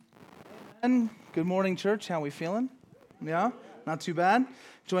And good morning, church. How we feeling? Yeah? Not too bad?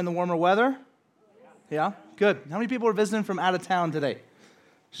 Enjoying the warmer weather? Yeah? Good. How many people are visiting from out of town today?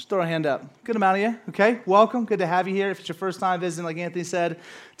 Just throw a hand up. Good amount of you. Okay, welcome. Good to have you here. If it's your first time visiting, like Anthony said,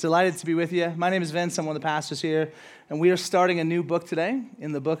 delighted to be with you. My name is Vince. I'm one of the pastors here, and we are starting a new book today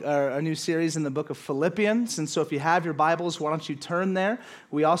in the book, a new series in the book of Philippians. And so, if you have your Bibles, why don't you turn there?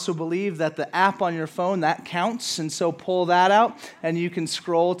 We also believe that the app on your phone that counts, and so pull that out, and you can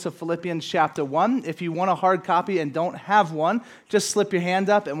scroll to Philippians chapter 1. If you want a hard copy and don't have one, just slip your hand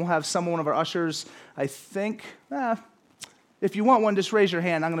up, and we'll have one of our ushers. I think. If you want one, just raise your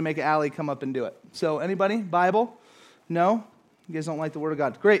hand. I'm going to make Allie come up and do it. So anybody? Bible? No? You guys don't like the Word of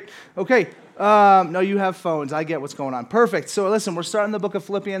God. Great. Okay. No, you have phones. I get what's going on. Perfect. So listen, we're starting the book of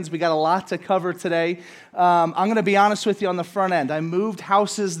Philippians. We got a lot to cover today. I'm going to be honest with you on the front end. I moved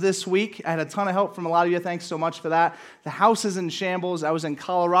houses this week. I had a ton of help from a lot of you. Thanks so much for that. The house is in shambles. I was in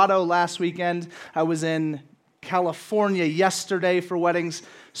Colorado last weekend. I was in California yesterday for weddings.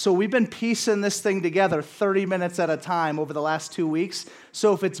 So we've been piecing this thing together 30 minutes at a time over the last 2 weeks.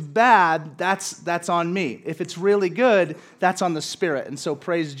 So if it's bad, that's on me. If it's really good, that's on the Spirit. And so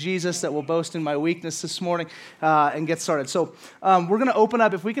praise Jesus that we'll boast in my weakness this morning and get started. So we're going to open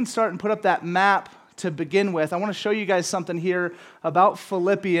up. If we can start and put up that map to begin with, I want to show you guys something here about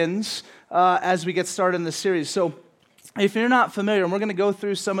Philippians as we get started in this series. So if you're not familiar, and we're going to go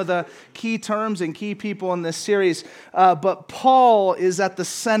through some of the key terms and key people in this series, but Paul is at the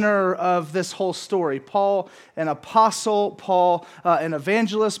center of this whole story. Paul, an apostle, Paul, an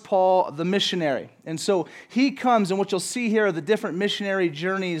evangelist, Paul, the missionary. And so he comes, and what you'll see here are the different missionary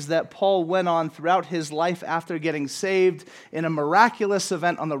journeys that Paul went on throughout his life after getting saved in a miraculous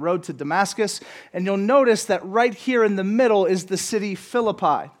event on the road to Damascus. And you'll notice that right here in the middle is the city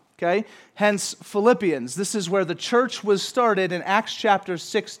Philippi. Okay? Hence, Philippians. This is where the church was started in Acts chapter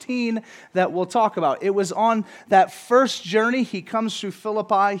 16 that we'll talk about. It was on that first journey. He comes through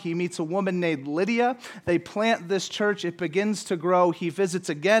Philippi. He meets a woman named Lydia. They plant this church. It begins to grow. He visits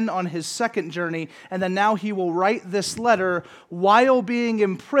again on his second journey, and then now he will write this letter while being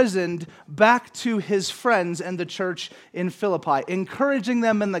imprisoned back to his friends and the church in Philippi, encouraging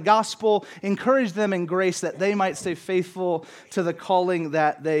them in the gospel, encourage them in grace that they might stay faithful to the calling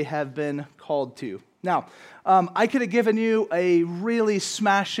that they have been called to. Now, I could have given you a really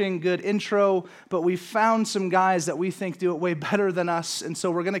smashing good intro, but we found some guys that we think do it way better than us, and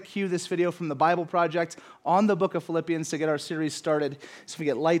so we're going to cue this video from the Bible Project on the book of Philippians to get our series started. So we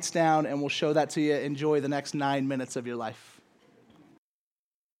get lights down, and we'll show that to you. Enjoy the next 9 minutes of your life.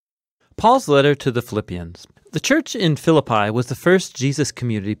 Paul's letter to the Philippians. The church in Philippi was the first Jesus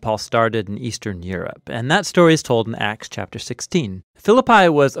community Paul started in Eastern Europe, and that story is told in Acts chapter 16. Philippi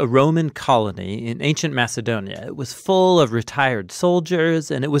was a Roman colony in ancient Macedonia. It was full of retired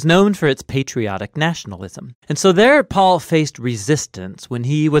soldiers, and it was known for its patriotic nationalism. And so there, Paul faced resistance when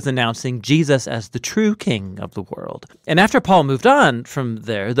he was announcing Jesus as the true king of the world. And after Paul moved on from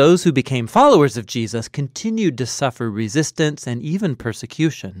there, those who became followers of Jesus continued to suffer resistance and even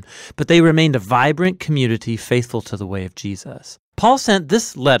persecution, but they remained a vibrant community faithful to the way of Jesus. Paul sent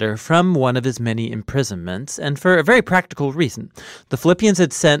this letter from one of his many imprisonments, and for a very practical reason. The Philippians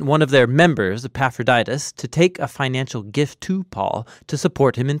had sent one of their members, Epaphroditus, to take a financial gift to Paul to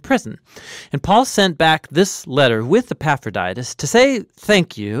support him in prison. And Paul sent back this letter with Epaphroditus to say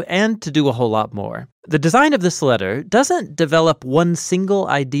thank you and to do a whole lot more. The design of this letter doesn't develop one single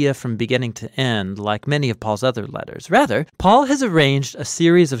idea from beginning to end like many of Paul's other letters. Rather, Paul has arranged a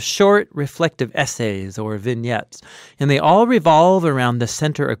series of short, reflective essays or vignettes, and they all revolve around the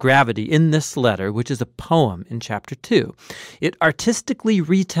center of gravity in this letter, which is a poem in chapter 2. It artistically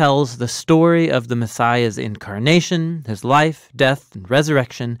retells the story of the Messiah's incarnation, his life, death, and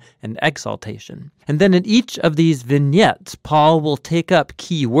resurrection, and exaltation. And then in each of these vignettes, Paul will take up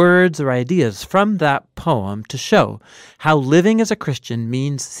key words or ideas from that poem to show how living as a Christian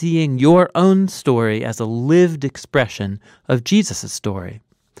means seeing your own story as a lived expression of Jesus' story.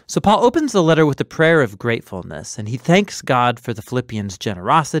 So Paul opens the letter with a prayer of gratefulness, and he thanks God for the Philippians'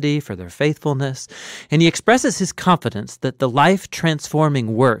 generosity, for their faithfulness, and he expresses his confidence that the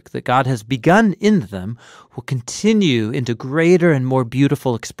life-transforming work that God has begun in them will continue into greater and more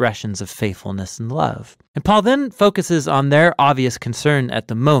beautiful expressions of faithfulness and love. And Paul then focuses on their obvious concern at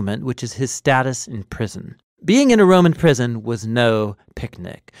the moment, which is his status in prison. Being in a Roman prison was no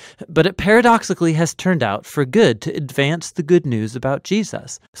picnic, but it paradoxically has turned out for good to advance the good news about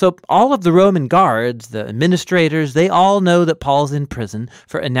Jesus. So all of the Roman guards, the administrators, they all know that Paul's in prison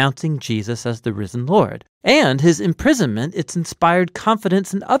for announcing Jesus as the risen Lord. And his imprisonment, it's inspired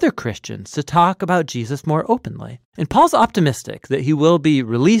confidence in other Christians to talk about Jesus more openly. And Paul's optimistic that he will be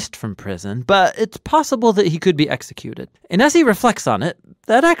released from prison, but it's possible that he could be executed. And as he reflects on it,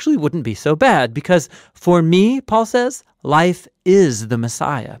 that actually wouldn't be so bad, because for me, Paul says, life is the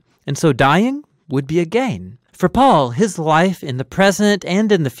Messiah. And so dying would be a gain. For Paul, his life in the present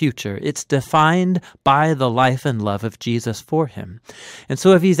and in the future, it's defined by the life and love of Jesus for him. And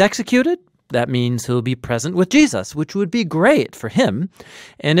so if he's executed, that means he'll be present with Jesus, which would be great for him.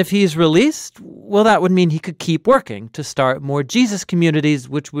 And if he's released, well, that would mean he could keep working to start more Jesus communities,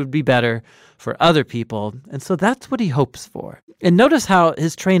 which would be better for other people. And so that's what he hopes for. And notice how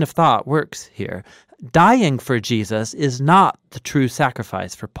his train of thought works here. Dying for Jesus is not the true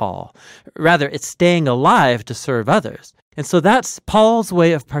sacrifice for Paul. Rather, it's staying alive to serve others. And so that's Paul's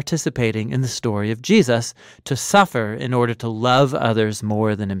way of participating in the story of Jesus, to suffer in order to love others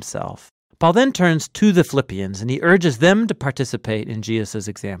more than himself. Paul then turns to the Philippians, and he urges them to participate in Jesus'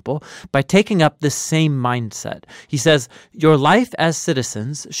 example by taking up this same mindset. He says, your life as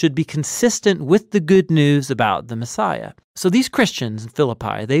citizens should be consistent with the good news about the Messiah. So these Christians in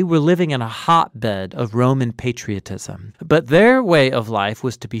Philippi, they were living in a hotbed of Roman patriotism, but their way of life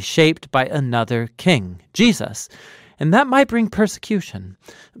was to be shaped by another king, Jesus. And that might bring persecution,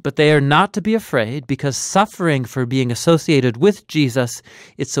 but they are not to be afraid, because suffering for being associated with Jesus,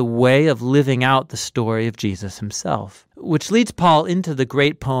 it's a way of living out the story of Jesus himself. Which leads Paul into the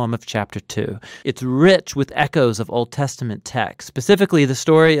great poem of chapter 2. It's rich with echoes of Old Testament texts, specifically the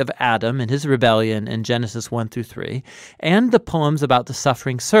story of Adam and his rebellion in Genesis 1 through 3, and the poems about the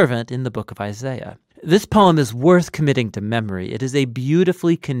suffering servant in the book of Isaiah. This poem is worth committing to memory. It is a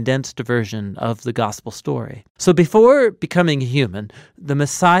beautifully condensed version of the gospel story. So before becoming human, the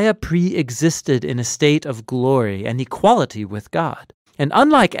Messiah pre-existed in a state of glory and equality with God. And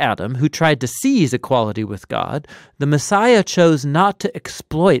unlike Adam, who tried to seize equality with God, the Messiah chose not to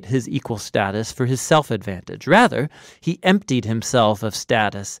exploit his equal status for his self-advantage. Rather, he emptied himself of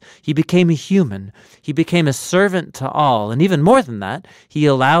status. He became a human. He became a servant to all. And even more than that, he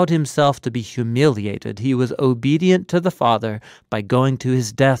allowed himself to be humiliated. He was obedient to the Father by going to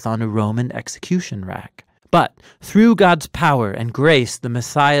his death on a Roman execution rack. But through God's power and grace, the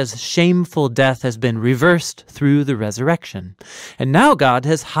Messiah's shameful death has been reversed through the resurrection. And now God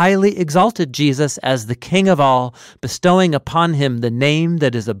has highly exalted Jesus as the King of all, bestowing upon him the name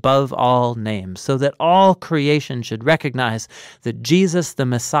that is above all names, so that all creation should recognize that Jesus the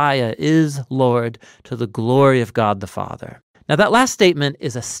Messiah is Lord, to the glory of God the Father. Now, that last statement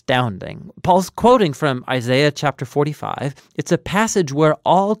is astounding. Paul's quoting from Isaiah chapter 45. It's a passage where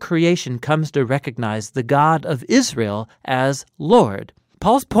all creation comes to recognize the God of Israel as Lord.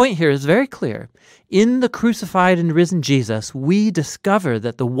 Paul's point here is very clear. In the crucified and risen Jesus, we discover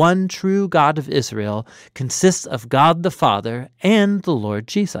that the one true God of Israel consists of God the Father and the Lord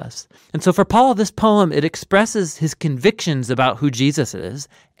Jesus. And so for Paul, this poem, it expresses his convictions about who Jesus is,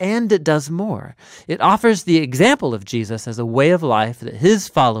 and it does more. It offers the example of Jesus as a way of life that his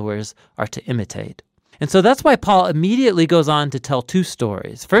followers are to imitate. And so that's why Paul immediately goes on to tell two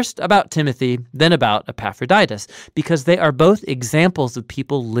stories. First about Timothy, then about Epaphroditus, because they are both examples of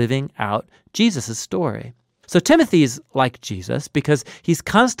people living out Jesus' story. So Timothy's like Jesus because he's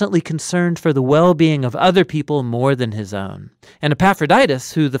constantly concerned for the well-being of other people more than his own. And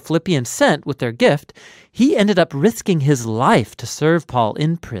Epaphroditus, who the Philippians sent with their gift, he ended up risking his life to serve Paul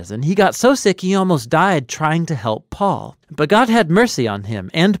in prison. He got so sick he almost died trying to help Paul. But God had mercy on him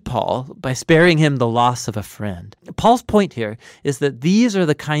and Paul by sparing him the loss of a friend. Paul's point here is that these are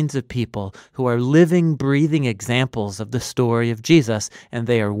the kinds of people who are living, breathing examples of the story of Jesus, and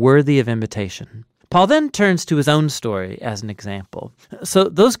they are worthy of imitation. Paul then turns to his own story as an example. So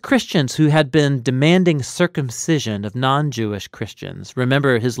those Christians who had been demanding circumcision of non-Jewish Christians,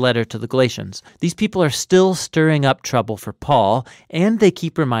 remember his letter to the Galatians, these people are still stirring up trouble for Paul, and they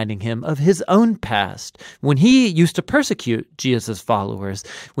keep reminding him of his own past, when he used to persecute Jesus' followers,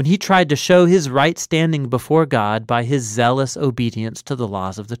 when he tried to show his right standing before God by his zealous obedience to the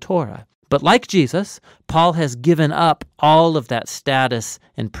laws of the Torah. But like Jesus, Paul has given up all of that status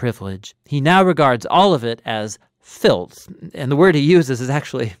and privilege. He now regards all of it as filth, and the word he uses is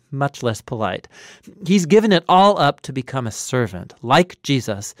actually much less polite. He's given it all up to become a servant, like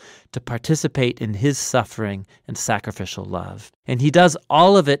Jesus, to participate in his suffering and sacrificial love. And he does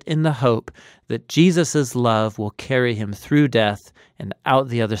all of it in the hope that Jesus' love will carry him through death and out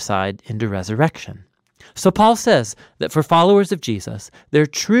the other side into resurrection. So Paul says that for followers of Jesus, their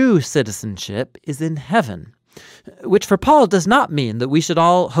true citizenship is in heaven, which for Paul does not mean that we should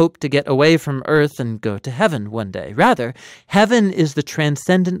all hope to get away from earth and go to heaven one day. Rather, heaven is the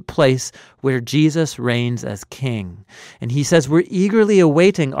transcendent place where Jesus reigns as king. And he says we're eagerly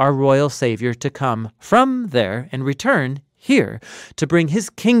awaiting our royal Savior to come from there and return here to bring his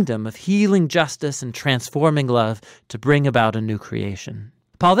kingdom of healing justice and transforming love to bring about a new creation.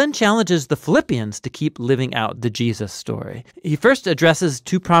 Paul then challenges the Philippians to keep living out the Jesus story. He first addresses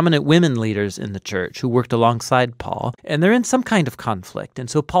two prominent women leaders in the church who worked alongside Paul, and they're in some kind of conflict.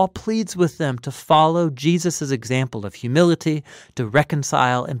 And so Paul pleads with them to follow Jesus' example of humility, to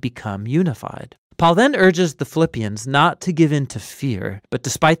reconcile and become unified. Paul then urges the Philippians not to give in to fear, but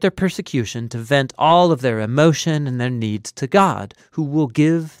despite their persecution, to vent all of their emotion and their needs to God, who will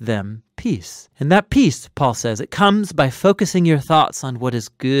give them peace. And that peace, Paul says, it comes by focusing your thoughts on what is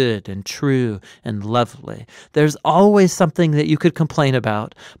good and true and lovely. There's always something that you could complain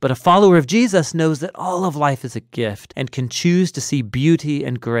about, but a follower of Jesus knows that all of life is a gift and can choose to see beauty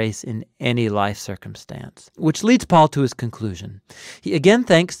and grace in any life circumstance. Which leads Paul to his conclusion. He again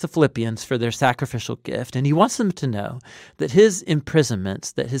thanks the Philippians for their sacrificial gift, and he wants them to know that his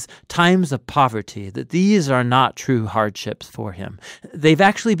imprisonments, that his times of poverty, that these are not true hardships for him. They've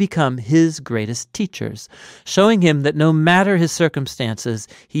actually become his greatest teachers, showing him that no matter his circumstances,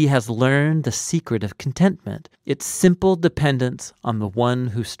 he has learned the secret of contentment. It's simple dependence on the one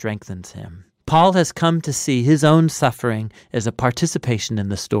who strengthens him. Paul has come to see his own suffering as a participation in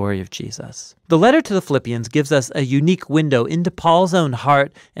the story of Jesus. The letter to the Philippians gives us a unique window into Paul's own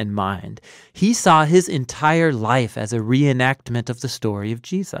heart and mind. He saw his entire life as a reenactment of the story of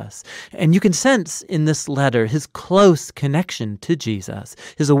Jesus. And you can sense in this letter his close connection to Jesus,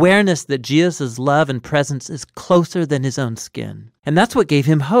 his awareness that Jesus' love and presence is closer than his own skin. And that's what gave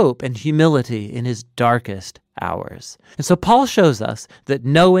him hope and humility in his darkest hours. And so Paul shows us that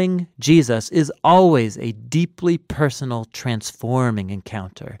knowing Jesus is always a deeply personal, transforming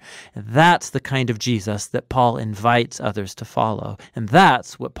encounter. And that's the kind of Jesus that Paul invites others to follow. And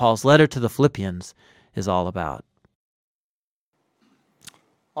that's what Paul's letter to the Philippians is all about.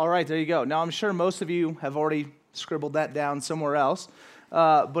 All right, there you go. Now, I'm sure most of you have already scribbled that down somewhere else.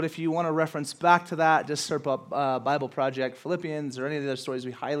 But if you want to reference back to that, just search up Bible Project Philippians or any of the other stories.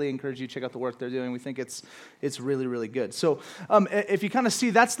 We highly encourage you to check out the work they're doing. We think it's really, really good. So if you kind of see,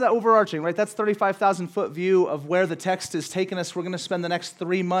 that's the overarching, right? That's 35,000-foot view of where the text is taking us. We're going to spend the next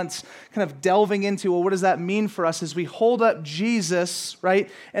 3 months kind of delving into, well, what does that mean for us as we hold up Jesus, right?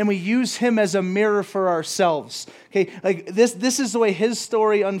 And we use him as a mirror for ourselves. Okay, like this is the way his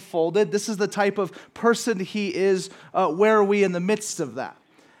story unfolded. This is the type of person he is. Where are we in the midst of that?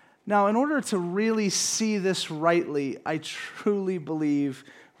 Now, in order to really see this rightly, I truly believe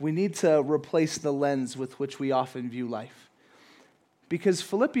we need to replace the lens with which we often view life. Because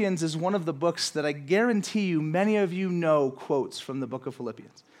Philippians is one of the books that I guarantee you many of you know quotes from the book of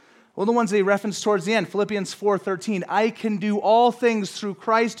Philippians. Well, the ones they reference towards the end, Philippians 4:13, I can do all things through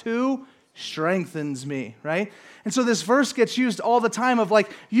Christ who strengthens me, right? And so this verse gets used all the time of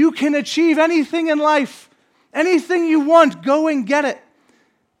like, you can achieve anything in life. Anything you want, go and get it.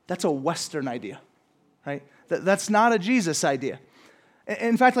 That's a Western idea, right? That's not a Jesus idea.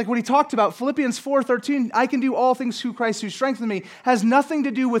 In fact, like what he talked about, Philippians 4:13, I can do all things through Christ who strengthens me, has nothing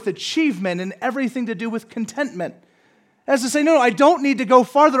to do with achievement and everything to do with contentment. As to say, no, I don't need to go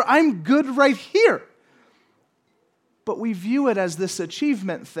farther. I'm good right here. But we view it as this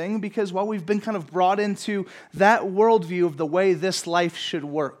achievement thing because, well, we've been kind of brought into that worldview of the way this life should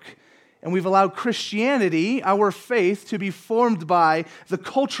work. And we've allowed Christianity, our faith, to be formed by the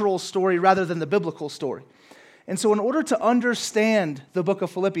cultural story rather than the biblical story. And so in order to understand the book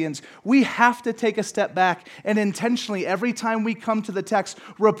of Philippians, we have to take a step back and intentionally, every time we come to the text,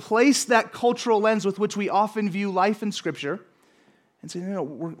 replace that cultural lens with which we often view life in Scripture and say, no,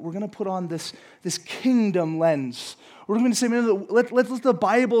 we're going to put on this kingdom lens. We're going to say, no, let's let the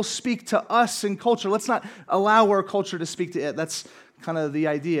Bible speak to us in culture. Let's not allow our culture to speak to it. That's kind of the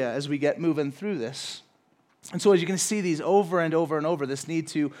idea as we get moving through this. And so as you can see these over and over and over, this need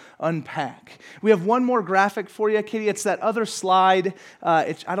to unpack. We have one more graphic for you, Katie. It's that other slide.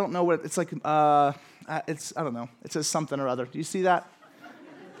 I don't know what it's like. I don't know. It says something or other. Do you see that?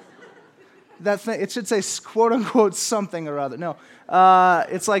 That thing, it should say quote unquote something or other. No,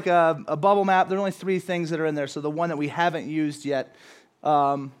 it's like a bubble map. There are only 3 things that are in there. So the one that we haven't used yet.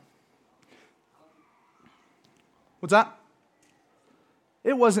 What's that?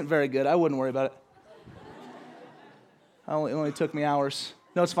 It wasn't very good. I wouldn't worry about it. It only took me hours.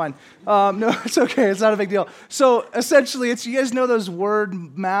 No, it's fine. No, it's okay. It's not a big deal. So essentially, you guys know those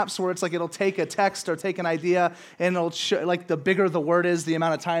word maps where it's like it'll take a text or take an idea and it'll show, like the bigger the word is, the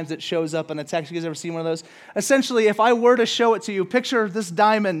amount of times it shows up in a text. You guys ever seen one of those? Essentially, if I were to show it to you, picture this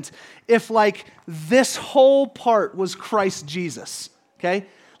diamond. If like this whole part was Christ Jesus, okay?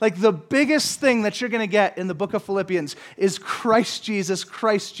 Like the biggest thing that you're going to get in the book of Philippians is Christ Jesus,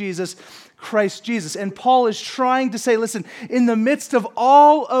 Christ Jesus, Christ Jesus. And Paul is trying to say, listen, in the midst of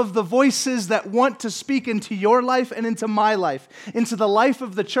all of the voices that want to speak into your life and into my life, into the life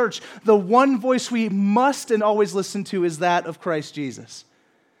of the church, the one voice we must and always listen to is that of Christ Jesus.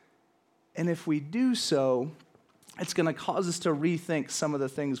 And if we do so, it's going to cause us to rethink some of the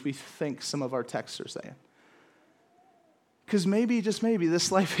things we think some of our texts are saying. Because maybe, just maybe,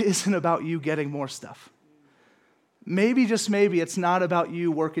 this life isn't about you getting more stuff. Maybe, just maybe, it's not about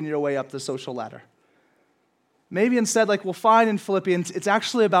you working your way up the social ladder. Maybe instead, like we'll find in Philippians, it's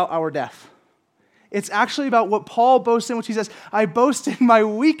actually about our death. It's actually about what Paul boasts in, which he says, I boast in my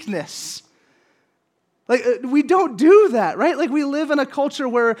weakness. Like, we don't do that, right? Like, we live in a culture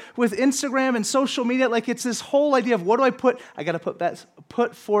where with Instagram and social media, like, it's this whole idea of what do I put? I got to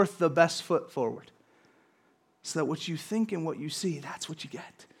put forth the best foot forward. So that what you think and what you see, that's what you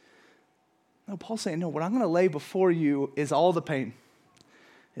get. No, Paul's saying, no, what I'm going to lay before you is all the pain,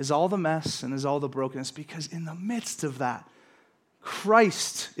 is all the mess, and is all the brokenness, because in the midst of that,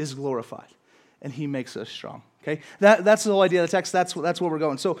 Christ is glorified, and he makes us strong. Okay? That's the whole idea of the text. That's where we're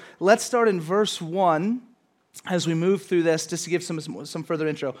going. So let's start in verse 1 as we move through this, just to give some further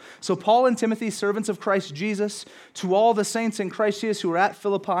intro. So Paul and Timothy, servants of Christ Jesus, to all the saints in Christ Jesus who are at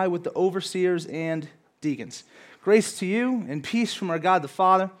Philippi with the overseers and deacons. Grace to you and peace from our God the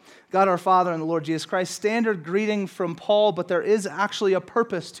Father, God our Father and the Lord Jesus Christ. Standard greeting from Paul, but there is actually a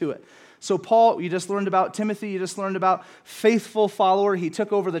purpose to it. So Paul, you just learned about Timothy, you just learned about faithful follower. He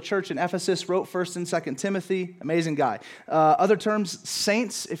took over the church in Ephesus, wrote 1st and 2nd Timothy, amazing guy. Other terms,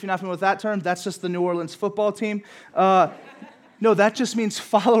 saints, if you're not familiar with that term, that's just the New Orleans football team. No, that just means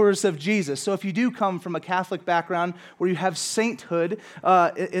followers of Jesus. So if you do come from a Catholic background where you have sainthood,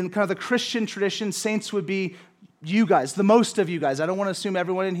 in kind of the Christian tradition, saints would be you guys, the most of you guys. I don't want to assume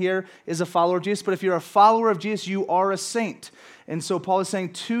everyone in here is a follower of Jesus, but if you're a follower of Jesus, you are a saint. And so Paul is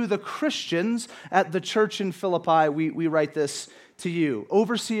saying to the Christians at the church in Philippi, we write this to you.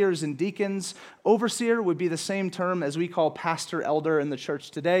 Overseers and deacons. Overseer would be the same term as we call pastor, elder in the church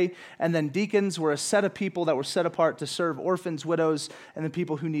today. And then deacons were a set of people that were set apart to serve orphans, widows, and the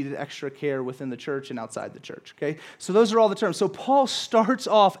people who needed extra care within the church and outside the church. Okay? So those are all the terms. So Paul starts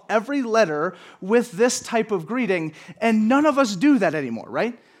off every letter with this type of greeting, and none of us do that anymore,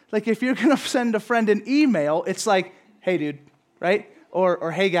 right? Like if you're going to send a friend an email, it's like, hey dude, right?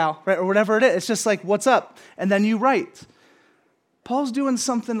 Or hey gal, right? Or whatever it is. It's just like, what's up? And then you write. Paul's doing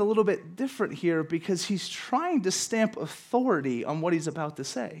something a little bit different here because he's trying to stamp authority on what he's about to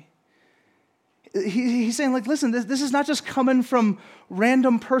say. He's saying, like, listen, this is not just coming from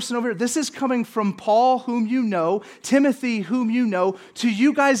random person over here. This is coming from Paul, whom you know, Timothy, whom you know, to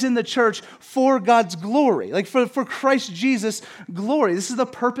you guys in the church for God's glory, like for Christ Jesus' glory. This is the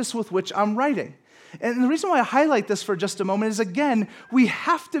purpose with which I'm writing. And the reason why I highlight this for just a moment is, again, we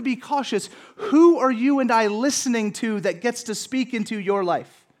have to be cautious. Who are you and I listening to that gets to speak into your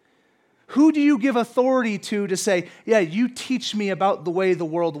life? Who do you give authority to say, yeah, you teach me about the way the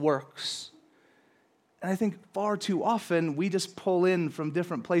world works? And I think far too often we just pull in from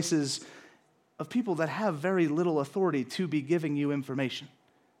different places of people that have very little authority to be giving you information,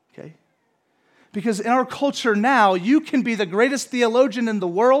 okay? Because in our culture now, you can be the greatest theologian in the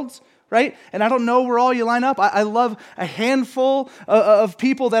world, right? And I don't know where all you line up. I love a handful of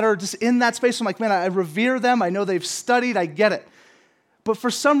people that are just in that space. I'm like, man, I revere them. I know they've studied. I get it. But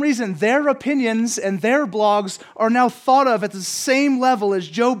for some reason, their opinions and their blogs are now thought of at the same level as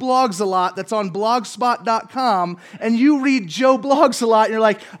Joe Blogs a Lot that's on blogspot.com. And you read Joe Blogs a Lot and you're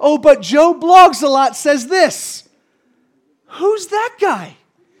like, oh, but Joe Blogs a Lot says this. Who's that guy?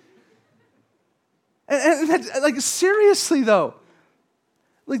 And that, like, seriously though,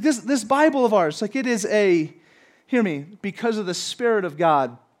 like this Bible of ours, like it is hear me, because of the Spirit of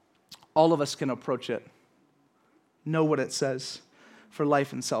God, all of us can approach it, know what it says for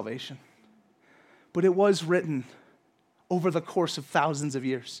life and salvation. But it was written over the course of thousands of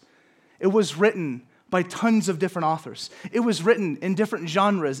years. It was written by tons of different authors. It was written in different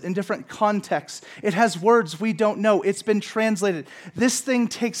genres, in different contexts. It has words we don't know. It's been translated. This thing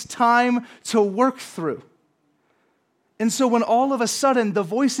takes time to work through. And so when all of a sudden the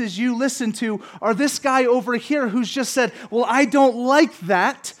voices you listen to are this guy over here who's just said, well, I don't like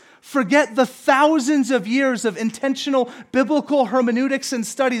that, Forget the thousands of years of intentional biblical hermeneutics and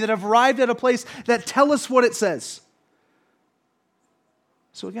study that have arrived at a place that tell us what it says.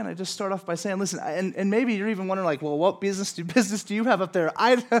 So again, I just start off by saying, listen, and maybe you're even wondering, like, well, what business do you have up there?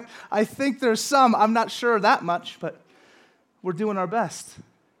 I think there's some. I'm not sure that much, but we're doing our best.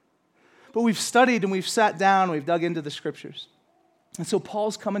 But we've studied and we've sat down, we've dug into the scriptures. And so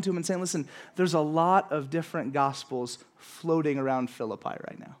Paul's coming to him and saying, listen, there's a lot of different gospels floating around Philippi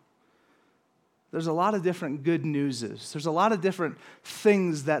right now. There's a lot of different good newses. There's a lot of different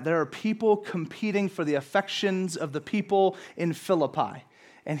things that there are people competing for the affections of the people in Philippi.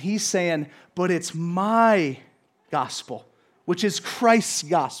 And he's saying, but it's my gospel, which is Christ's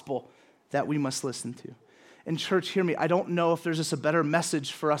gospel, that we must listen to. And church, hear me, I don't know if there's just a better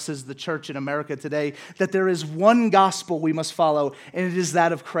message for us as the church in America today, that there is one gospel we must follow, and it is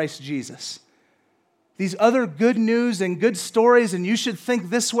that of Christ Jesus. These other good news and good stories, and you should think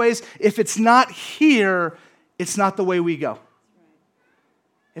this ways, if it's not here, it's not the way we go.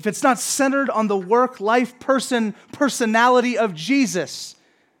 If it's not centered on the work, life, personality of Jesus,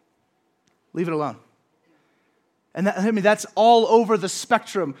 leave it alone. And that's all over the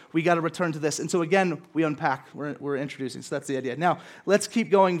spectrum. We got to return to this. And so again, we unpack. We're introducing. So that's the idea. Now, let's keep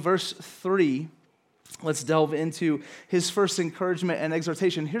going. Verse 3. Let's delve into his first encouragement and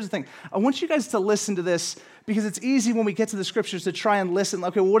exhortation. Here's the thing. I want you guys to listen to this because it's easy when we get to the scriptures to try and listen.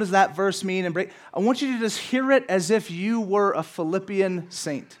 Okay, well, what does that verse mean? I want you to just hear it as if you were a Philippian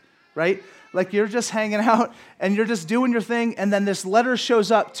saint, right? Like you're just hanging out and you're just doing your thing, and then this letter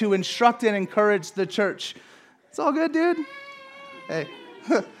shows up to instruct and encourage the church. It's all good, dude. Hey,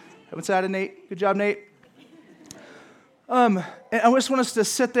 haven't said it, Nate. Good job, Nate. And I just want us to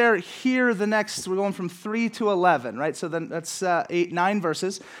sit there, hear the next, we're going from 3 to 11, right? So then that's 9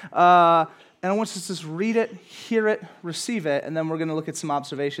 verses. And I want us to just read it, hear it, receive it, and then we're going to look at some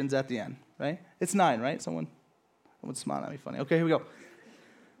observations at the end, right? It's 9, right? Someone smile at me funny. Okay, here we go.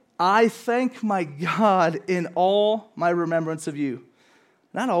 I thank my God in all my remembrance of you,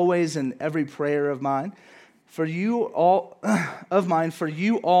 not always in every prayer of mine, for you all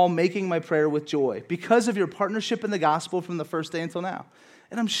making my prayer with joy, because of your partnership in the gospel from the first day until now.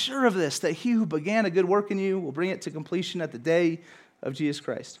 And I'm sure of this, that he who began a good work in you will bring it to completion at the day of Jesus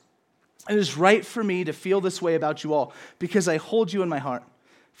Christ. It is right for me to feel this way about you all, because I hold you in my heart.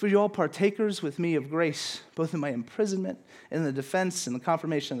 For you all partakers with me of grace, both in my imprisonment and in the defense and the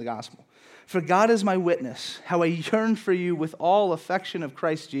confirmation of the gospel. For God is my witness, how I yearn for you with all affection of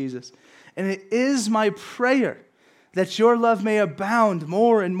Christ Jesus. And it is my prayer that your love may abound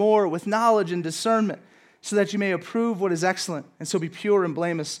more and more with knowledge and discernment, so that you may approve what is excellent, and so be pure and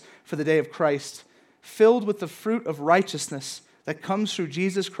blameless for the day of Christ, filled with the fruit of righteousness that comes through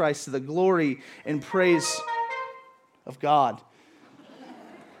Jesus Christ to the glory and praise of God.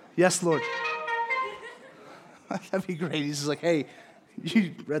 Yes, Lord. That'd be great. He's just like, hey,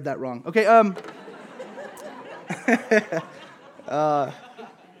 you read that wrong. Okay,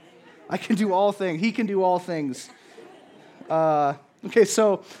 I can do all things. He can do all things. Okay,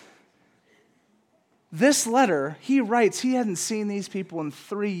 so this letter, he writes, he hadn't seen these people in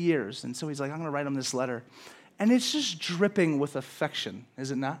 3 years. And so he's like, I'm going to write them this letter. And it's just dripping with affection,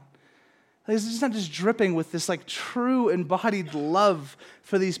 is it not? It's not just dripping with this like true embodied love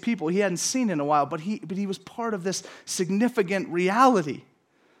for these people he hadn't seen in a while, but he was part of this significant reality.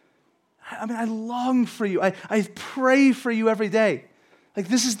 I mean, I long for you. I pray for you every day. Like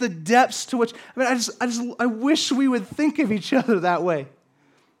this is the depths to which, I wish we would think of each other that way.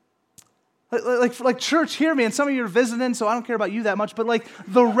 Like church, hear me, and some of you are visiting, so I don't care about you that much, but like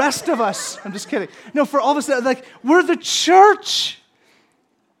the rest of us, I'm just kidding. No, for all of us, like we're the church.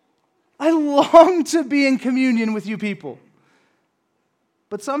 I long to be in communion with you people.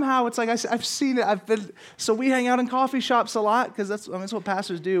 But somehow it's like I've seen it. So we hang out in coffee shops a lot because that's what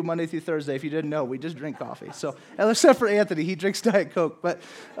pastors do Monday through Thursday. If you didn't know, we just drink coffee. So except for Anthony, he drinks Diet Coke. But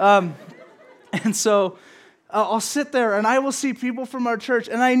and so I'll sit there and I will see people from our church,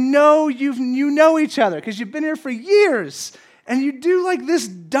 and I know you know each other because you've been here for years, and you do like this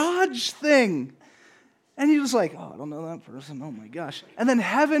dodge thing. And you're just like, oh, I don't know that person. Oh, my gosh. And then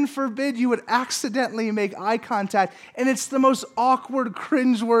heaven forbid you would accidentally make eye contact. And it's the most awkward,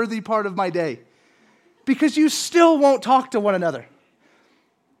 cringeworthy part of my day. Because you still won't talk to one another.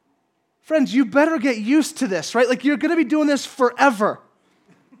 Friends, you better get used to this, right? Like you're going to be doing this forever.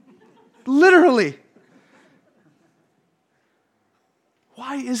 Literally.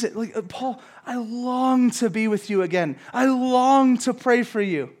 Why is it? Like Paul, I long to be with you again. I long to pray for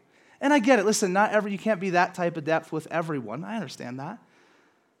you. And I get it. Listen, you can't be that type of depth with everyone. I understand that.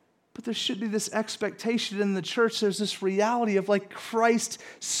 But there should be this expectation in the church. There's this reality of like Christ,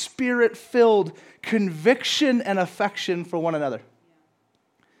 Spirit-filled conviction and affection for one another.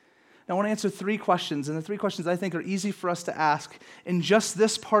 Now, I want to answer 3 questions, and the 3 questions I think are easy for us to ask in just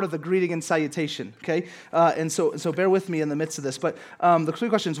this part of the greeting and salutation, okay? And so bear with me in the midst of this. But the 3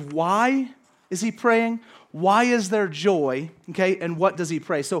 questions: why is he praying? Why is there joy? Okay, and what does he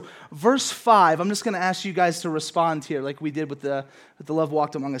pray? So verse 5, I'm just going to ask you guys to respond here like we did with the Love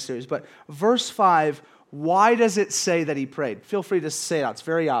Walked Among Us series. But verse 5, why does it say that he prayed? Feel free to say it out. It's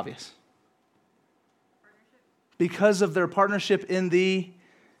very obvious. Because of their partnership in the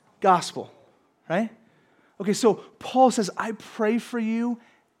gospel, right? Okay, so Paul says, I pray for you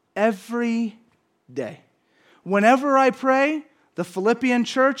every day. Whenever I pray, the Philippian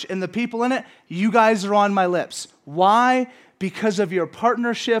church and the people in it, you guys are on my lips. Why? Because of your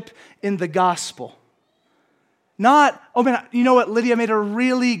partnership in the gospel. Not, oh man, you know what, Lydia made a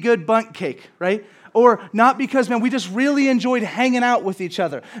really good bundt cake, right? Or not because, man, we just really enjoyed hanging out with each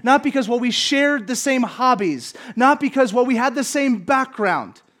other. Not because, well, we shared the same hobbies. Not because, well, we had the same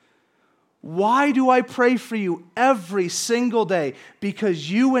background. Why do I pray for you every single day? Because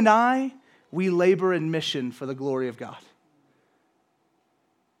you and I, we labor in mission for the glory of God.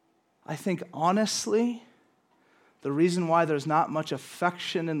 I think honestly, the reason why there's not much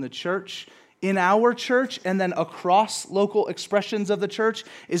affection in the church, in our church, and then across local expressions of the church,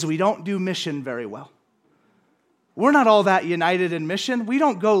 is we don't do mission very well. We're not all that united in mission. We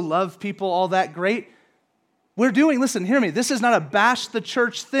don't go love people all that great. We're doing, listen, hear me, this is not a bash the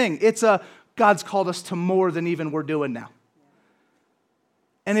church thing. It's a God's called us to more than even we're doing now.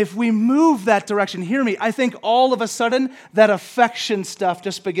 And if we move that direction, hear me, I think all of a sudden that affection stuff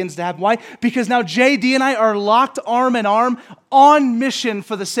just begins to happen. Why? Because now JD and I are locked arm in arm on mission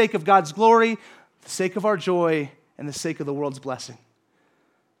for the sake of God's glory, the sake of our joy, and the sake of the world's blessing.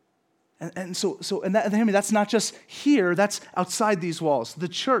 And hear me, that's not just here, that's outside these walls. The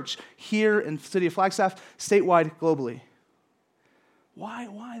church here in the city of Flagstaff, statewide, globally.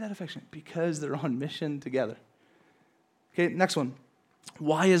 Why that affection? Because they're on mission together. Okay, next one.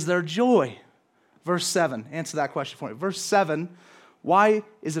 Why is there joy? Verse 7. Answer that question for me. Verse 7. Why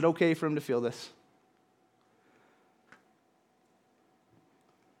is it okay for him to feel this?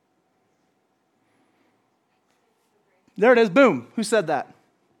 There it is. Boom. Who said that?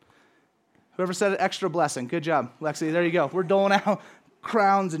 Whoever said it, extra blessing. Good job, Lexi. There you go. We're doling out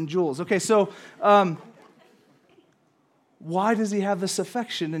crowns and jewels. Okay, so why does he have this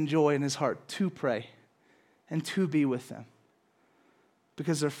affection and joy in his heart to pray and to be with them?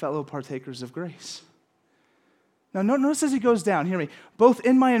 Because they're fellow partakers of grace. Now, notice as he goes down, hear me, both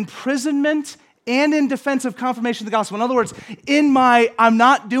in my imprisonment and in defense of confirmation of the gospel. In other words, in my I'm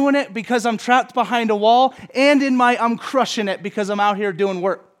not doing it because I'm trapped behind a wall, and in my I'm crushing it because I'm out here doing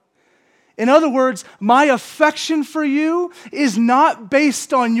work. In other words, my affection for you is not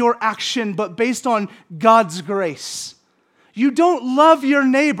based on your action, but based on God's grace. You don't love your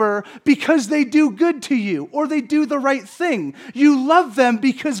neighbor because they do good to you or they do the right thing. You love them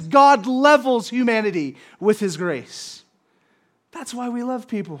because God levels humanity with his grace. That's why we love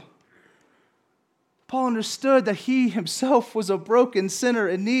people. Paul understood that he himself was a broken sinner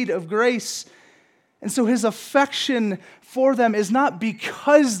in need of grace. And so his affection for them is not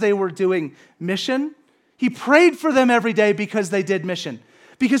because they were doing mission. He prayed for them every day because they did mission.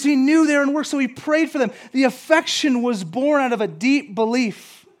 Because he knew they were in work, so he prayed for them. The affection was born out of a deep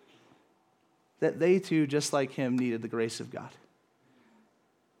belief that they too, just like him, needed the grace of God.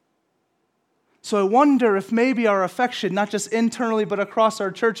 So I wonder if maybe our affection, not just internally but across our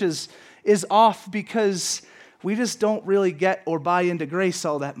churches, is off because we just don't really get or buy into grace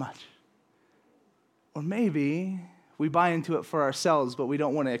all that much. Or maybe we buy into it for ourselves, but we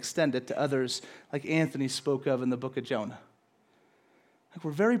don't want to extend it to others, like Anthony spoke of in the book of Jonah. Like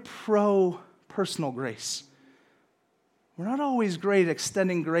we're very pro-personal grace. We're not always great at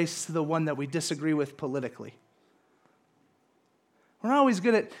extending grace to the one that we disagree with politically. We're not always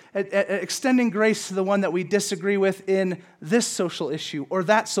good at extending grace to the one that we disagree with in this social issue or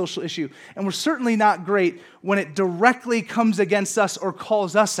that social issue. And we're certainly not great when it directly comes against us or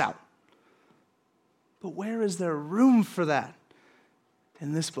calls us out. But where is there room for that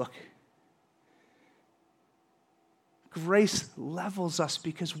in this book? Grace levels us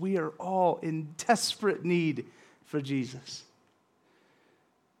because we are all in desperate need for Jesus.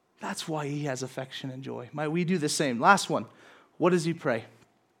 That's why he has affection and joy. Might we do the same? Last one. What does he pray?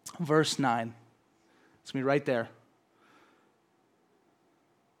 Verse 9. It's me right there.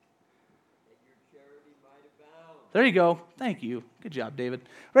 There you go. Thank you. Good job, David.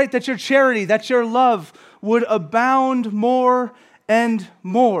 Right, that your charity, that your love would abound more and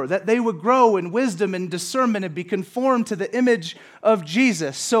more, that they would grow in wisdom and discernment and be conformed to the image of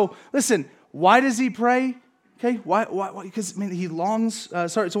Jesus. So listen, why does he pray? Okay, why? Because he longs. So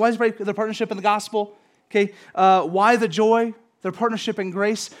why does he pray? Their partnership in the gospel. Okay, why the joy? Their partnership in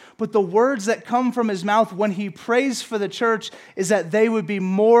grace. But the words that come from his mouth when he prays for the church is that they would be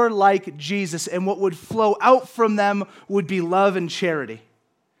more like Jesus, and what would flow out from them would be love and charity.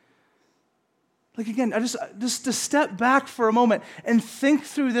 Like again, just to step back for a moment and think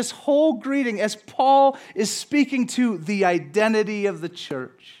through this whole greeting as Paul is speaking to the identity of the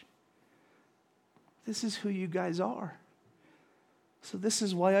church. This is who you guys are. So this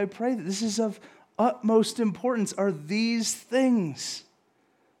is why I pray that this is of utmost importance, are these things.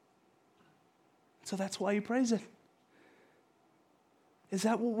 So that's why he prays it. Is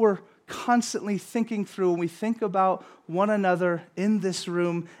that what we're constantly thinking through when we think about one another in this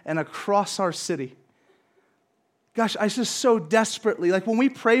room and across our city? Gosh, I just so desperately, like when we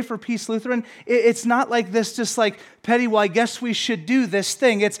pray for Peace Lutheran, it's not like this just like petty, well, I guess we should do this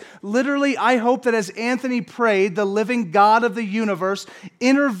thing. It's literally, I hope that as Anthony prayed, the living God of the universe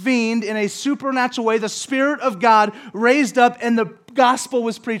intervened in a supernatural way. The Spirit of God raised up and the gospel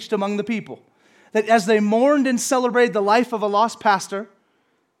was preached among the people. That as they mourned and celebrated the life of a lost pastor,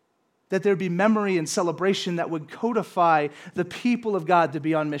 that there'd be memory and celebration that would codify the people of God to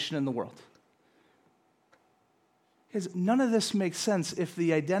be on mission in the world. Because none of this makes sense if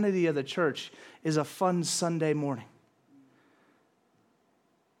the identity of the church is a fun Sunday morning.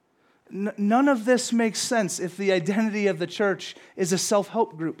 None of this makes sense if the identity of the church is a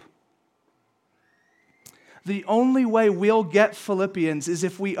self-help group. The only way we'll get Philippians is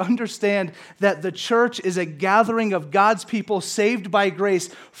if we understand that the church is a gathering of God's people saved by grace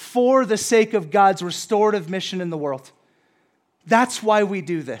for the sake of God's restorative mission in the world. That's why we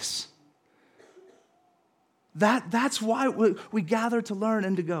do this. That's why we gather to learn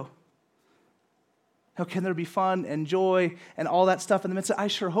and to go. Now, can there be fun and joy and all that stuff in the midst of it? I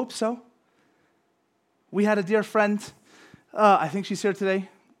sure hope so. We had a dear friend, I think she's here today.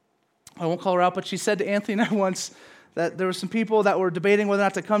 I won't call her out, but she said to Anthony and I once that there were some people that were debating whether or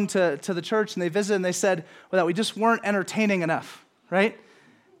not to come to the church, and they visited, and they said that we just weren't entertaining enough, right?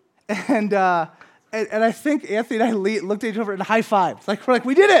 And I think Anthony and I looked at each other and high-fived. We're like,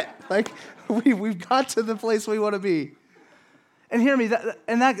 we did it! We've got to the place we want to be. And hear me,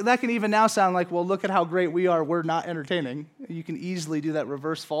 that can even now sound like, well, look at how great we are. We're not entertaining. You can easily do that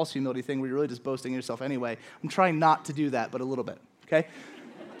reverse false humility thing where you're really just boasting yourself anyway. I'm trying not to do that, but a little bit, okay?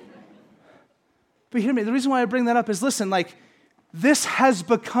 But hear me, the reason why I bring that up is, listen, this has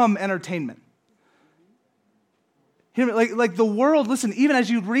become entertainment. Hear me, like the world, listen, even as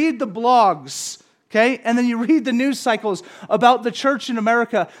you read the blogs, okay, and then you read the news cycles about the church in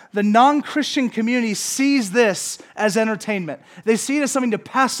America, the non-Christian community sees this as entertainment. They see it as something to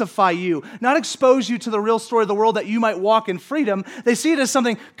pacify you, not expose you to the real story of the world that you might walk in freedom. They see it as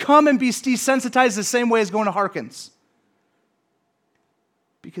something, come and be desensitized the same way as going to Harkins.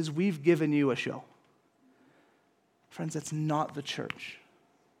 Because we've given you a show. Friends, that's not the church.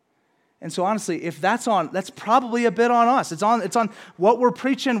 And so honestly, if that's on, that's probably a bit on us. It's on what we're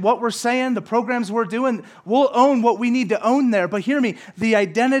preaching, what we're saying, the programs we're doing. We'll own what we need to own there. But hear me, the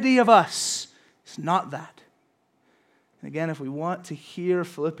identity of us is not that. And again, if we want to hear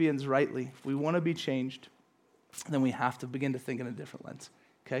Philippians rightly, if we want to be changed, then we have to begin to think in a different lens.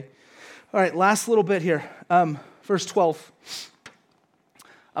 Okay? All right, last little bit here. Verse 12.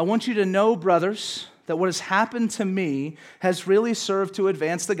 I want you to know, brothers, that what has happened to me has really served to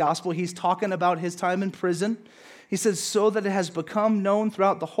advance the gospel. He's talking about his time in prison. He says, so that it has become known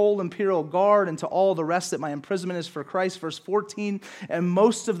throughout the whole imperial guard and to all the rest that my imprisonment is for Christ. Verse 14, and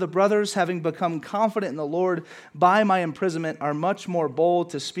most of the brothers, having become confident in the Lord by my imprisonment, are much more bold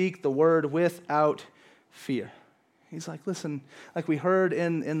to speak the word without fear. He's like, listen, like we heard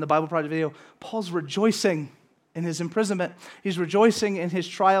in the Bible Project video, Paul's rejoicing in his imprisonment. He's rejoicing in his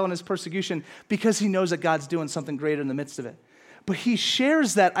trial and his persecution because he knows that God's doing something greater in the midst of it. But he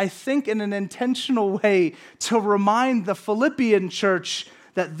shares that, I think, in an intentional way to remind the Philippian church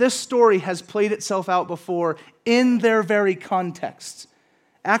that this story has played itself out before in their very context.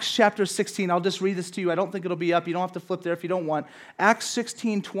 Acts chapter 16, I'll just read this to you. I don't think it'll be up. You don't have to flip there if you don't want. Acts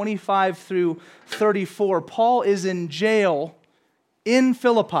 16, 25 through 34. Paul is in jail in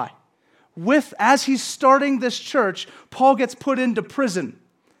Philippi. As he's starting this church, Paul gets put into prison.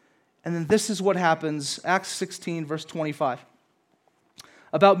 And then this is what happens, Acts 16, verse 25.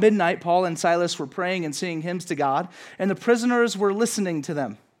 About midnight, Paul and Silas were praying and singing hymns to God, and the prisoners were listening to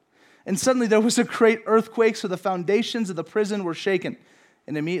them. And suddenly there was a great earthquake, so the foundations of the prison were shaken.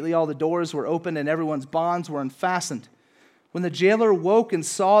 And immediately all the doors were opened and everyone's bonds were unfastened. When the jailer woke and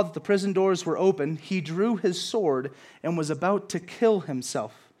saw that the prison doors were open, he drew his sword and was about to kill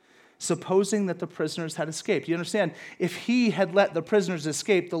himself, supposing that the prisoners had escaped. You understand, if he had let the prisoners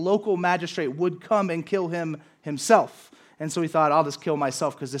escape, the local magistrate would come and kill him himself. And so he thought, I'll just kill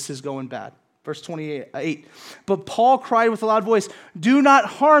myself because this is going bad. Verse 28. But Paul cried with a loud voice, "Do not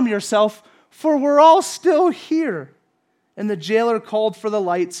harm yourself, for we're all still here." And the jailer called for the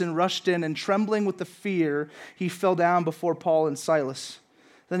lights and rushed in, and trembling with the fear, he fell down before Paul and Silas.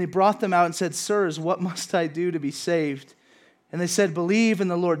 Then he brought them out and said, "Sirs, what must I do to be saved?" And they said, "Believe in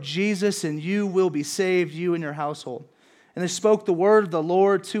the Lord Jesus, and you will be saved, you and your household." And they spoke the word of the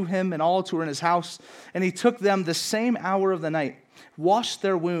Lord to him and all who were in his house. And he took them the same hour of the night, washed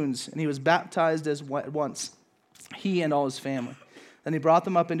their wounds, and he was baptized at once, he and all his family. Then he brought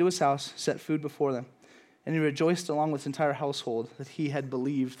them up into his house, set food before them. And he rejoiced along with his entire household that he had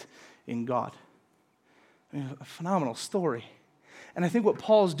believed in God. I mean, a phenomenal story. And I think what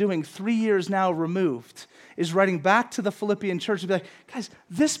Paul's doing 3 years now removed is writing back to the Philippian church to be like, guys,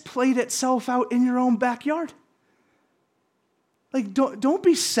 this played itself out in your own backyard. Like, don't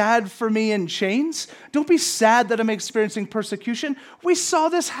be sad for me in chains. Don't be sad that I'm experiencing persecution. We saw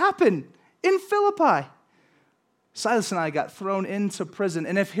this happen in Philippi. Silas and I got thrown into prison.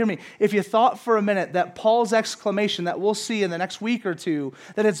 And hear me, if you thought for a minute that Paul's exclamation that we'll see in the next week or two,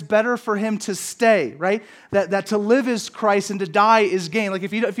 that it's better for him to stay, right? That to live is Christ and to die is gain. Like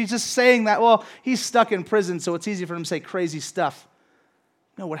if he's just saying that, well, he's stuck in prison, so it's easy for him to say crazy stuff.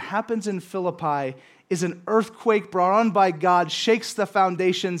 No, what happens in Philippi is an earthquake brought on by God, shakes the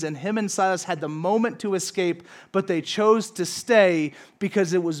foundations, and him and Silas had the moment to escape, but they chose to stay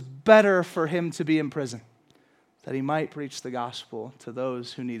because it was better for him to be in prison, that he might preach the gospel to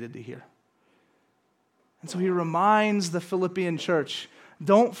those who needed to hear. And so he reminds the Philippian church,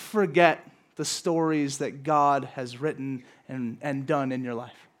 don't forget the stories that God has written and done in your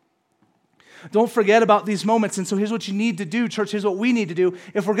life. Don't forget about these moments. And so here's what you need to do, church. Here's what we need to do.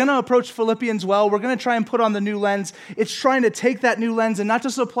 If we're going to approach Philippians well, we're going to try and put on the new lens. It's trying to take that new lens and not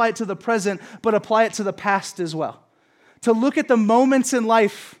just apply it to the present, but apply it to the past as well. To look at the moments in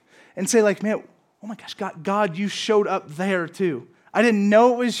life and say like, man, oh my gosh, God, you showed up there too. I didn't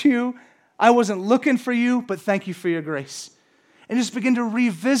know it was you. I wasn't looking for you, but thank you for your grace. And just begin to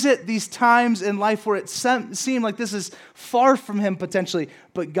revisit these times in life where it seemed like this is far from him potentially,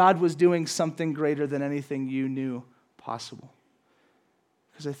 but God was doing something greater than anything you knew possible.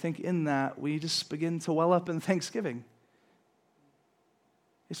 Because I think in that, we just begin to well up in thanksgiving.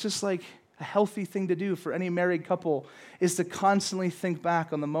 It's just like a healthy thing to do for any married couple is to constantly think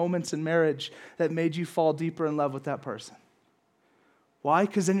back on the moments in marriage that made you fall deeper in love with that person. Why?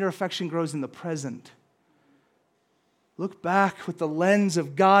 Because then your affection grows in the present. Look back with the lens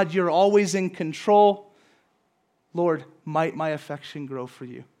of God. You're always in control. Lord, might my affection grow for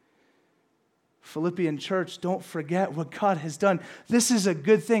you. Philippian church, don't forget what God has done. This is a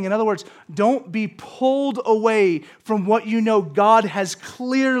good thing. In other words, don't be pulled away from what you know God has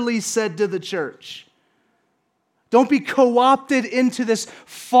clearly said to the church. Don't be co-opted into this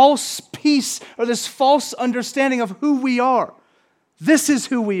false peace or this false understanding of who we are. This is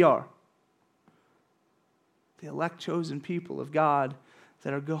who we are. The elect chosen people of God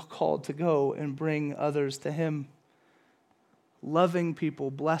that are called to go and bring others to Him. Loving people,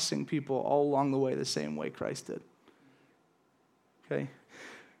 blessing people all along the way the same way Christ did. Okay?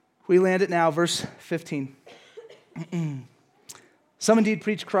 We land it now, verse 15. Some indeed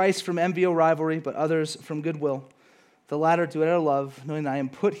preach Christ from envy or rivalry, but others from goodwill. The latter do it out of love, knowing that I am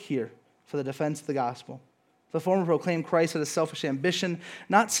put here for the defense of the gospel. The former proclaim Christ out of selfish ambition,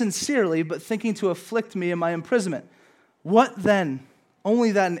 not sincerely, but thinking to afflict me in my imprisonment. What then?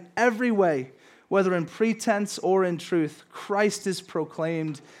 Only that in every way, whether in pretense or in truth, Christ is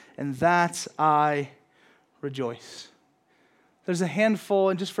proclaimed, and that I rejoice. There's a handful,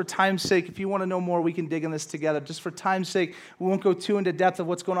 and just for time's sake, if you want to know more, we can dig in this together. Just for time's sake, we won't go too into depth of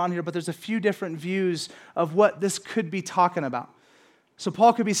what's going on here, but there's a few different views of what this could be talking about. So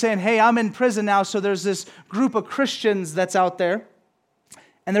Paul could be saying, hey, I'm in prison now, so there's this group of Christians that's out there,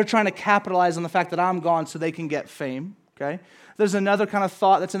 and they're trying to capitalize on the fact that I'm gone so they can get fame, okay? There's another kind of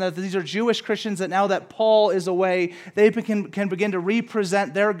thought that's in that these are Jewish Christians that now that Paul is away, they can begin to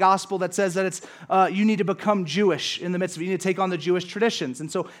represent their gospel that says that it's you need to become Jewish in the midst of it. You need to take on the Jewish traditions.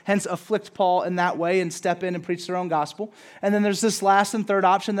 And so hence afflict Paul in that way and step in and preach their own gospel. And then there's this last and third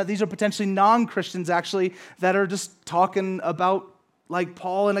option that these are potentially non-Christians actually that are just talking about like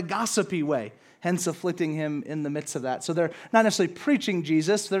Paul in a gossipy way, hence afflicting him in the midst of that. So they're not necessarily preaching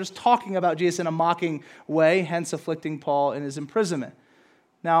Jesus, they're just talking about Jesus in a mocking way, hence afflicting Paul in his imprisonment.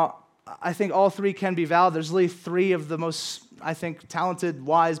 Now, I think all three can be valid. There's really three of the most, I think, talented,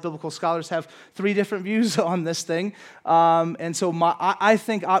 wise biblical scholars have three different views on this thing. And so I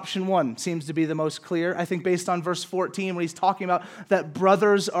think option one seems to be the most clear. I think based on verse 14, when he's talking about that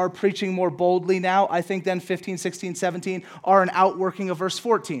brothers are preaching more boldly now, I think then 15, 16, 17 are an outworking of verse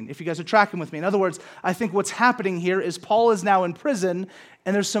 14, if you guys are tracking with me. In other words, I think what's happening here is Paul is now in prison,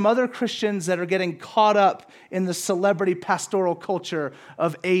 and there's some other Christians that are getting caught up in the celebrity pastoral culture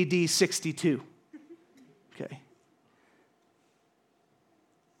of AD 62. Okay.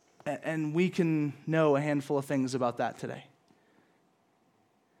 And we can know a handful of things about that today.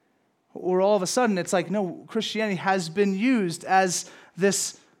 Or all of a sudden, it's like, no, Christianity has been used as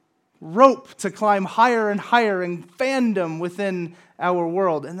this rope to climb higher and higher in fandom within our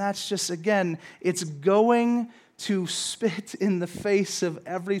world. And that's just, again, it's going to spit in the face of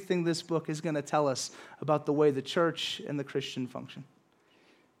everything this book is going to tell us about the way the church and the Christian function.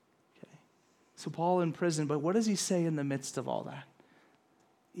 Okay. So Paul in prison, but what does he say in the midst of all that?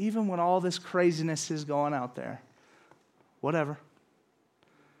 Even when all this craziness is going out there, whatever,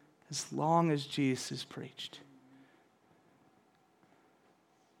 as long as Jesus is preached.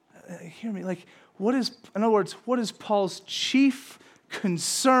 Hear me, in other words, what is Paul's chief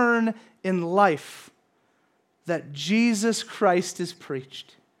concern in life? That Jesus Christ is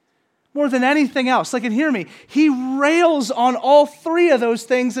preached. More than anything else. And hear me, he rails on all three of those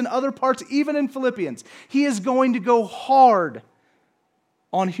things in other parts, even in Philippians. He is going to go hard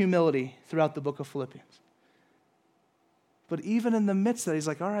on humility throughout the book of Philippians. But even in the midst of that, he's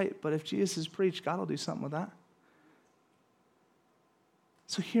like, all right, but if Jesus is preached, God will do something with that.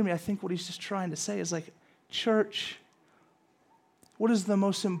 So hear me, I think what he's just trying to say is church, what is the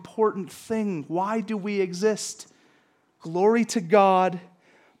most important thing? Why do we exist? Glory to God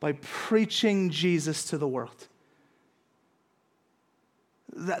by preaching Jesus to the world.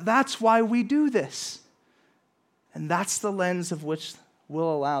 That's why we do this. And that's the lens of which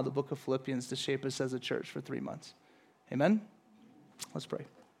we'll allow the book of Philippians to shape us as a church for 3 months. Amen? Let's pray.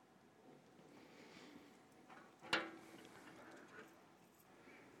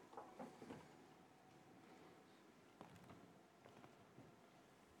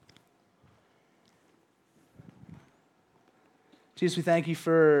 Jesus, we thank you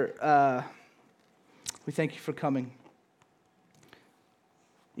for coming.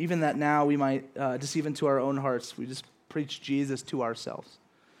 Even that now we might, just even to our own hearts, we just preach Jesus to ourselves.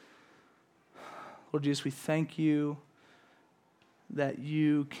 Lord Jesus, we thank you that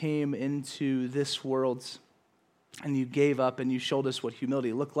you came into this world and you gave up and you showed us what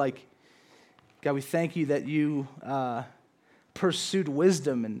humility looked like. God, we thank you that you pursued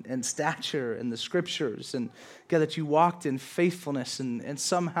wisdom and stature in the scriptures, and God, that you walked in faithfulness, and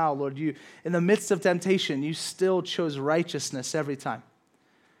somehow, Lord, you, in the midst of temptation, you still chose righteousness every time.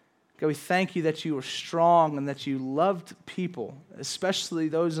 God, we thank you that you were strong and that you loved people, especially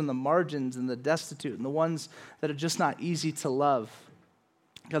those in the margins and the destitute and the ones that are just not easy to love.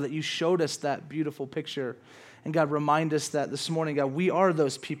 God, that you showed us that beautiful picture. And God, remind us that this morning, God, we are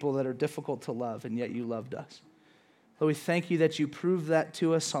those people that are difficult to love, and yet you loved us. Lord, we thank you that you proved that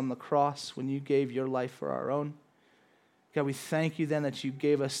to us on the cross when you gave your life for our own. God, we thank you then that you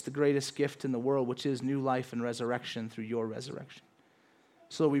gave us the greatest gift in the world, which is new life and resurrection through your resurrection.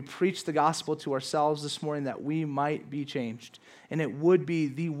 So we preach the gospel to ourselves this morning that we might be changed. And it would be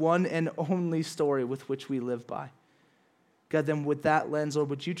the one and only story with which we live by. God, then with that lens, Lord,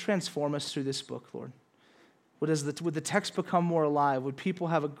 would you transform us through this book, Lord? Would the text become more alive? Would people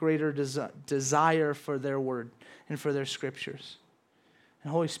have a greater desire for their word and for their scriptures?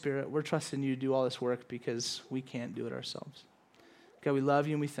 And Holy Spirit, we're trusting you to do all this work because we can't do it ourselves. God, we love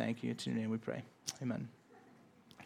you and we thank you. It's in your name we pray. Amen.